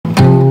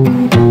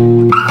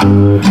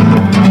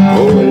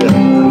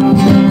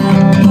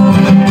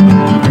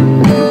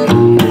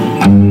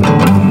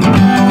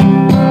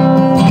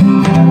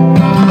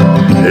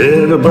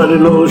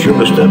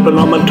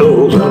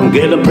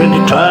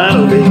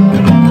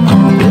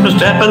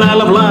steppin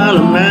out of line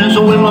and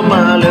messing with my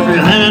mind. Left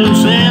your hand and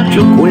said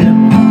you quit.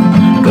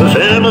 Cause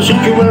ever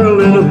since you were a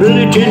little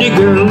bitty teeny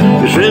girl,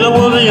 you said I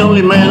was the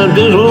only man in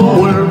this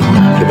whole world.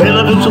 You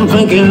better do some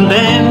thinking,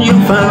 then you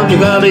found you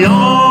got the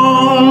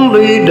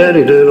only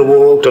daddy that'll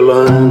walk the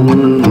line.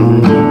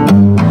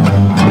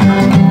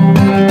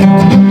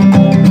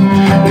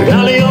 You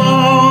got the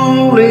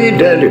only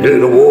daddy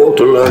that'll walk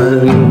the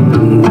line.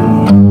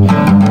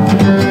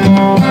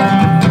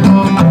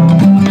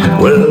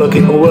 Well, I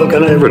keep on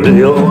working every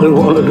day. All I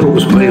want to do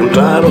is play them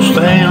tired of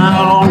staying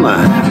out all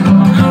night.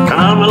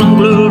 Caramel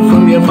blood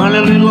from your funny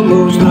little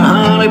moves.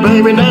 Now, honey,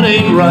 baby, that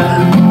ain't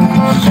right.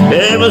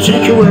 Ever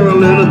since you were a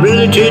little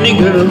bitty teeny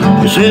girl,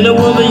 you said I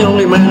was the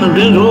only man in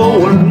this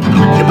whole world.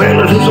 You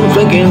better do some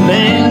thinking,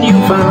 then you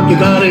found you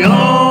got the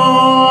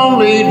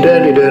only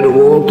daddy that'll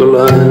walk the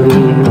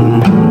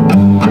line.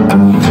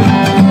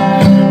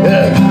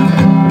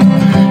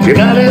 Yeah, you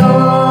got the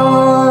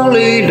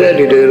only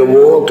daddy that'll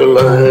walk the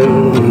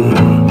line.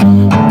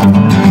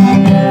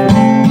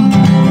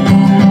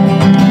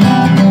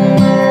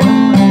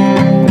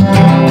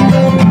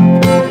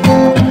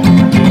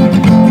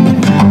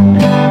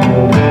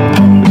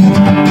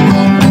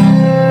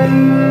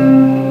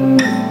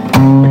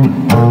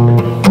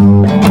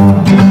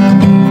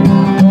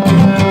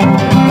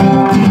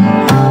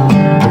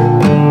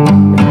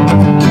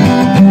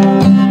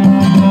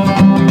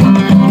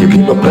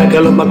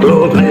 Packing up my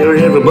clothes,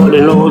 nearly everybody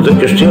knows that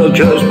you're still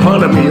just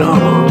part of me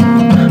on.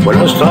 When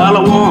I start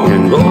a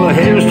walking, go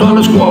ahead and start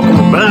a squawking,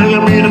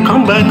 begging me to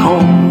come back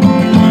home.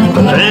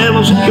 Cause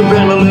ever since you've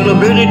been a little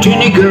bitty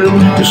teeny girl,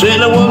 you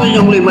said I was the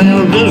only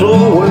man in this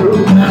whole world.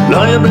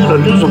 Now you better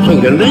do some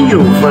thinking, then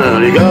you'll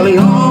find you got the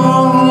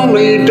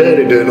only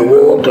daddy that'll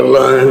walk the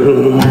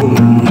line.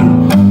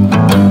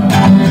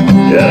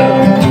 Yeah,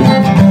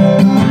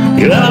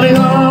 you got the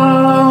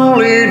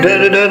only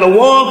daddy that'll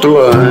walk the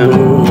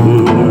line.